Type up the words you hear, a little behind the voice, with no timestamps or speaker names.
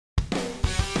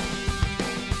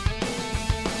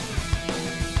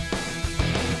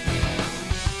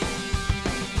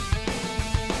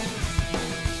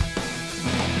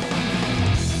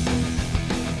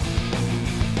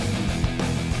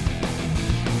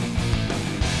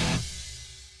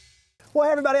Well,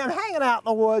 hey everybody, I'm hanging out in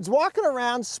the woods, walking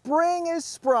around. Spring is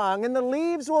sprung, and the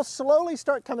leaves will slowly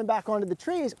start coming back onto the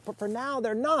trees, but for now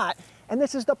they're not. And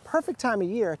this is the perfect time of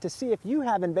year to see if you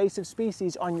have invasive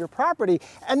species on your property.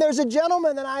 And there's a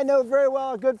gentleman that I know very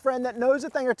well, a good friend that knows a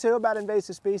thing or two about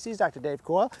invasive species, Dr. Dave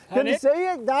Coyle. Good to see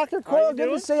you, Dr. Coyle. Good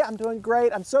to see you. I'm doing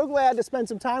great. I'm so glad to spend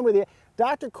some time with you.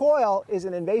 Dr. Coyle is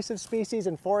an invasive species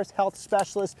and forest health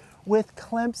specialist with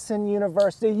Clemson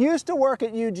University. Used to work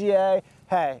at UGA.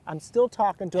 Hey, I'm still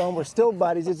talking to him. We're still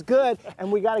buddies. It's good, and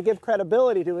we got to give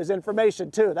credibility to his information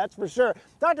too. That's for sure.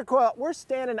 Dr. Coyle, we're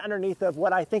standing underneath of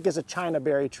what I think is a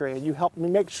Chinaberry tree, and you helped me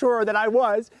make sure that I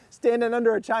was standing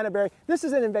under a Chinaberry. This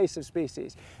is an invasive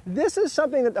species. This is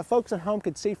something that the folks at home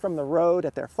could see from the road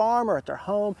at their farm or at their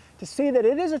home to see that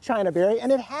it is a Chinaberry,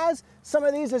 and it has some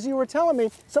of these, as you were telling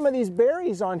me, some of these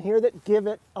berries on here that give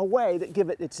it away, that give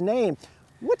it its name.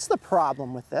 What's the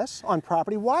problem with this on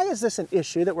property? Why is this an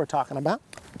issue that we're talking about?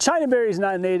 Chinaberry is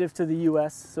not native to the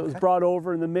U.S., so it was brought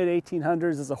over in the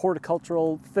mid-1800s as a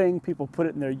horticultural thing. People put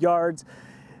it in their yards.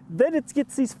 Then it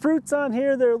gets these fruits on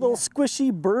here. They're a little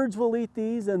squishy. Birds will eat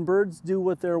these, and birds do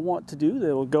what they want to do.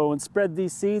 They will go and spread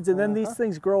these seeds, and then these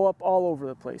things grow up all over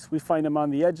the place. We find them on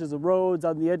the edges of roads,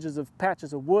 on the edges of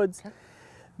patches of woods.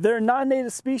 They're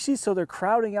non-native species, so they're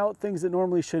crowding out things that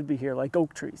normally should be here, like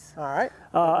oak trees. All right.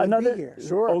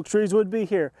 Oak trees would be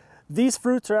here. These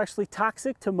fruits are actually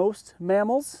toxic to most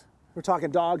mammals. We're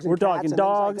talking dogs and We're cats. talking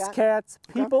dogs, cats,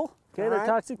 people. Okay, they're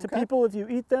toxic to Okay. people if you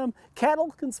eat them.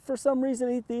 Cattle can, for some reason,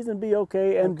 eat these and be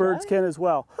okay, and birds can as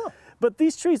well. But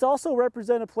these trees also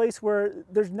represent a place where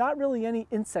there's not really any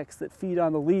insects that feed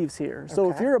on the leaves here. So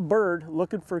if you're a bird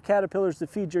looking for caterpillars to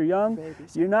feed your young,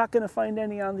 you're not going to find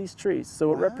any on these trees.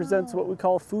 So it represents what we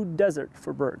call food desert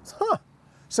for birds.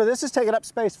 So this is taking up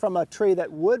space from a tree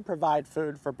that would provide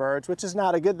food for birds, which is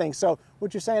not a good thing. So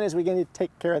what you're saying is we need to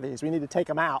take care of these. We need to take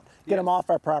them out, get them off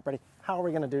our property. How are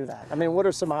we going to do that? I mean, what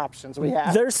are some options we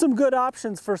have? There's some good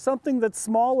options. For something that's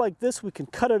small like this, we can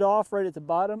cut it off right at the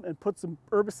bottom and put some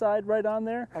herbicide right on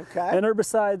there. And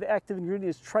herbicide, the active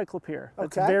ingredient is triclopyr.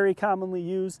 That's very commonly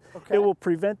used. It will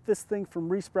prevent this thing from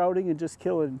resprouting and just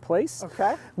kill it in place.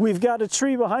 We've got a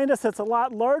tree behind us that's a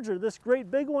lot larger. This great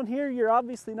big one here, you're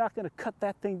obviously not going to cut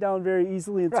that thing down very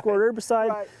easily and squirt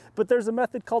herbicide. But there's a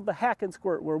method called the hack and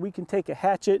squirt, where we can take a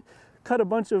hatchet, cut a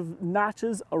bunch of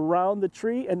notches around the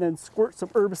tree, and then squirt some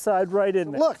herbicide right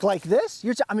in there. Look, like this?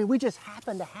 I mean, we just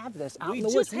happen to have this out in the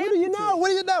woods. What do you know? What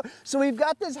do you know? So we've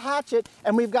got this hatchet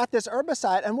and we've got this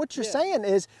herbicide, and what you're saying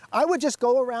is I would just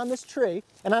go around this tree,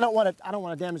 and I don't want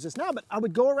to damage this now, but I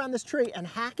would go around this tree and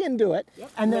hack into it,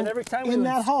 and then every time in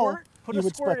that hole, you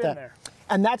would squirt that. There.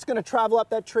 And that's going to travel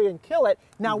up that tree and kill it.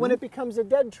 Now, when it becomes a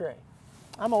dead tree,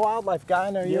 I'm a wildlife guy, I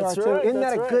know you are too. Isn't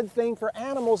that a good thing for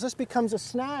animals? This becomes a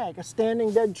snag, a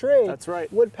standing dead tree. That's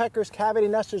right. Woodpeckers, cavity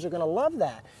nesters are going to love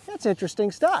that. That's interesting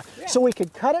stuff. So we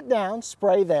could cut it down,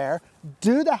 spray there,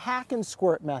 do the hack and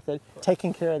squirt method,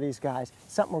 taking care of these guys.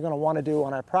 Something we're going to want to do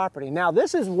on our property. Now,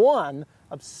 this is one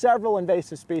of several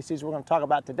invasive species we're going to talk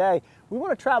about today. We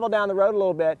want to travel down the road a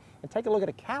little bit and take a look at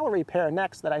a calorie pair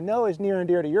next that I know is near and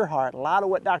dear to your heart. A lot of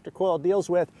what Dr. Coyle deals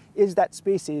with is that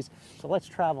species. So let's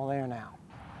travel there now.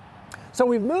 So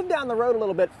we've moved down the road a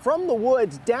little bit from the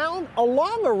woods down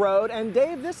along a road, and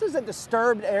Dave, this is a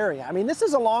disturbed area. I mean, this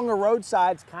is along a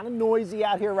roadside. It's kind of noisy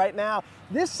out here right now.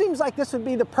 This seems like this would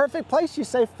be the perfect place, you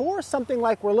say, for something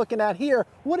like we're looking at here.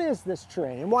 What is this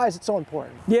tree, and why is it so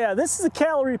important? Yeah, this is a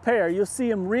calorie pear. You'll see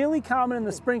them really common in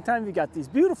the springtime. You've got these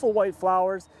beautiful white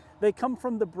flowers. They come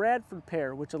from the Bradford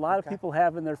pear, which a lot of people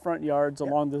have in their front yards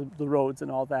along the roads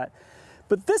and all that.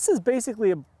 But this is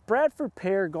basically a Bradford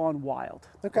pear gone wild.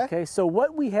 Okay, so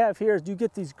what we have here is you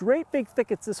get these great big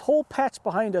thickets. This whole patch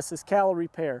behind us is calorie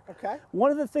pear.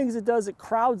 One of the things it does, it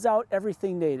crowds out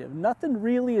everything native. Nothing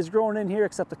really is growing in here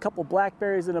except a couple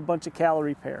blackberries and a bunch of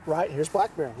calorie pear. Here's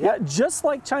blackberry. Yeah, just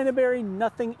like Chinaberry,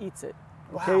 nothing eats it.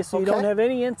 Okay, so you don't have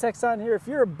any insects on here. If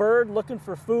you're a bird looking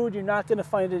for food, you're not going to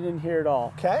find it in here at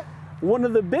all. One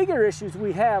of the bigger issues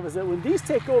we have is that when these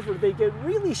take over, they get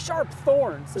really sharp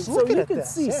thorns. And so you can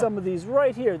see some of these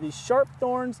right here, these sharp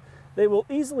thorns. They will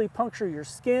easily puncture your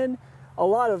skin. A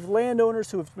lot of landowners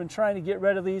who have been trying to get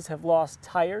rid of these have lost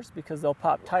tires because they'll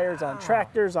pop tires on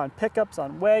tractors, on pickups,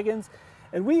 on wagons.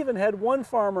 And we even had one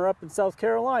farmer up in South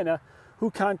Carolina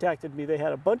who contacted me. They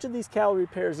had a bunch of these calorie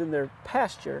pears in their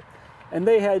pasture, and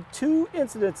they had 2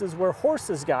 incidences where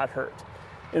horses got hurt.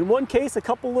 In one case, a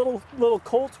couple little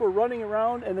colts were running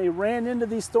around and they ran into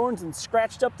these thorns and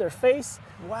scratched up their face.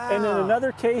 And in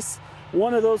another case,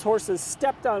 one of those horses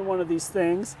stepped on one of these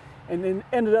things and then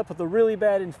ended up with a really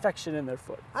bad infection in their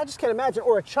foot. I just can't imagine,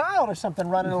 or a child or something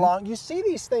running along. You see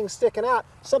these things sticking out.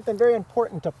 Something very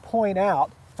important to point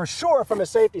out, for sure, from a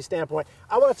safety standpoint.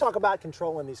 I want to talk about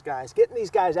controlling these guys, getting these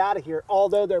guys out of here.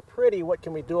 Although they're pretty, what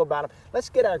can we do about them? Let's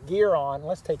get our gear on.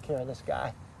 Let's take care of this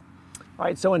guy. All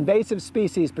right, so invasive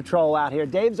species patrol out here.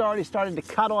 Dave's already started to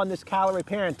cut on this calorie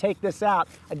repair and take this out.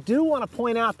 I do want to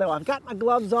point out, though, I've got my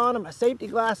gloves on and my safety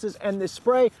glasses and this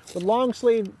spray with long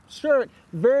sleeve shirt.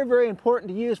 Very, very important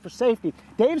to use for safety.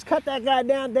 Dave's cut that guy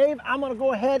down. Dave, I'm going to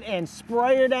go ahead and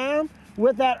spray her down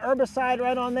with that herbicide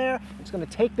right on there. It's going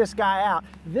to take this guy out.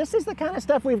 This is the kind of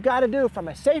stuff we've got to do from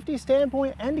a safety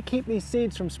standpoint and to keep these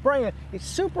seeds from spraying. It's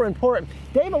super important.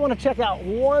 Dave, I want to check out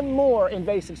one more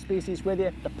invasive species with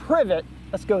you, the privet.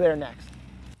 Let's go there next.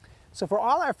 So for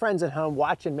all our friends at home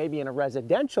watching maybe in a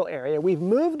residential area, we've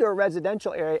moved to a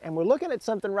residential area and we're looking at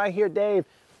something right here, Dave.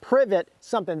 Privet,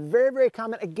 something very, very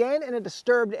common, again, in a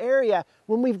disturbed area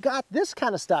when we've got this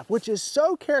kind of stuff, which is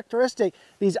so characteristic,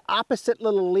 these opposite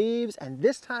little leaves, and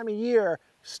this time of year,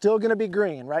 still gonna be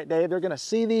green, right, Dave? They're gonna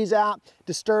see these out,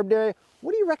 disturbed area.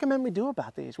 What do you recommend we do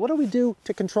about these? What do we do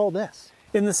to control this?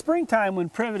 In the springtime, when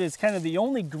privet is kind of the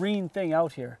only green thing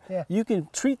out here, you can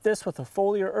treat this with a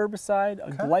foliar herbicide,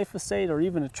 a glyphosate, or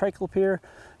even a triclopyr.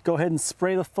 Go ahead and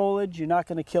spray the foliage. You're not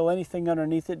going to kill anything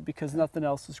underneath it because nothing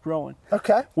else is growing.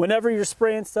 Okay. Whenever you're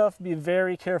spraying stuff, be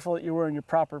very careful that you're wearing your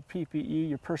proper PPE,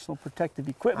 your personal protective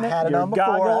equipment, I had it on before,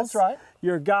 goggles, that's right.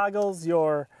 Your goggles,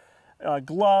 your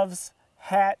gloves,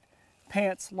 hat,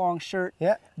 pants, long shirt.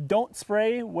 Yeah. Don't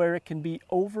spray where it can be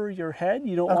over your head.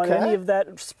 You don't want any of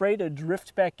that spray to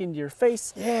drift back into your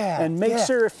face. Yeah. And make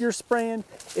sure if you're spraying,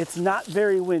 it's not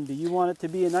very windy. You want it to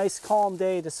be a nice calm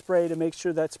day to spray to make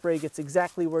sure that spray gets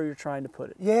exactly where you're trying to put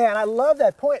it. Yeah, and I love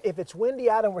that point. If it's windy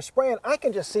out and we're spraying, I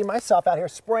can just see myself out here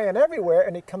spraying everywhere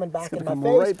and it coming back in my face.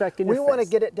 Right back in your face. We want to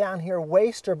get it down here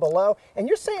waist or below. And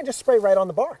you're saying just spray right on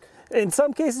the bark. In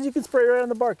some cases, you can spray right on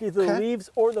the bark, either the leaves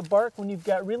or the bark. When you've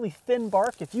got really thin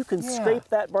bark, if you can scrape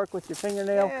that bark with your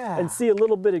fingernail and see a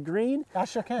little bit of green, I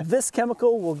sure can. This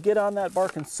chemical will get on that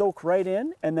bark and soak right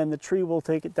in, and then the tree will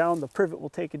take it down, the privet will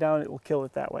take it down, it will kill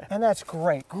it that way. And that's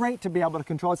great. Great to be able to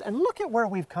control this. And look at where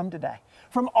we've come today.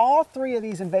 From all three of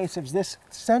these invasives, this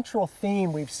central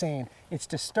theme we've seen, it's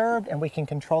disturbed and we can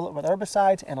control it with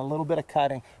herbicides and a little bit of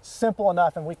cutting. Simple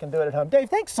enough, and we can do it at home. Dave,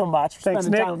 thanks so much for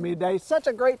spending time with me today. Such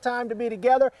a great time to be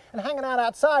together and hanging out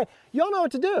outside. Y'all know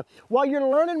what to do. While you're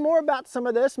learning more about some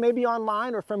of this, maybe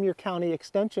online or from your county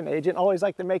extension agent, always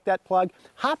like to make that plug,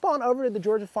 hop on over to the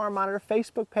Georgia Farm Monitor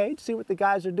Facebook page, see what the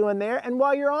guys are doing there. And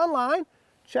while you're online,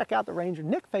 check out the Ranger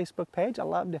Nick Facebook page. I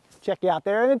love to check you out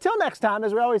there. And until next time,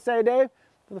 as we always say, Dave,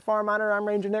 for the Farm Monitor, I'm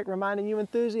Ranger Nick, reminding you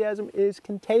enthusiasm is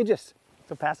contagious.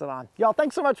 So pass it on. Y'all,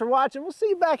 thanks so much for watching. We'll see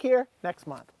you back here next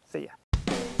month. See ya.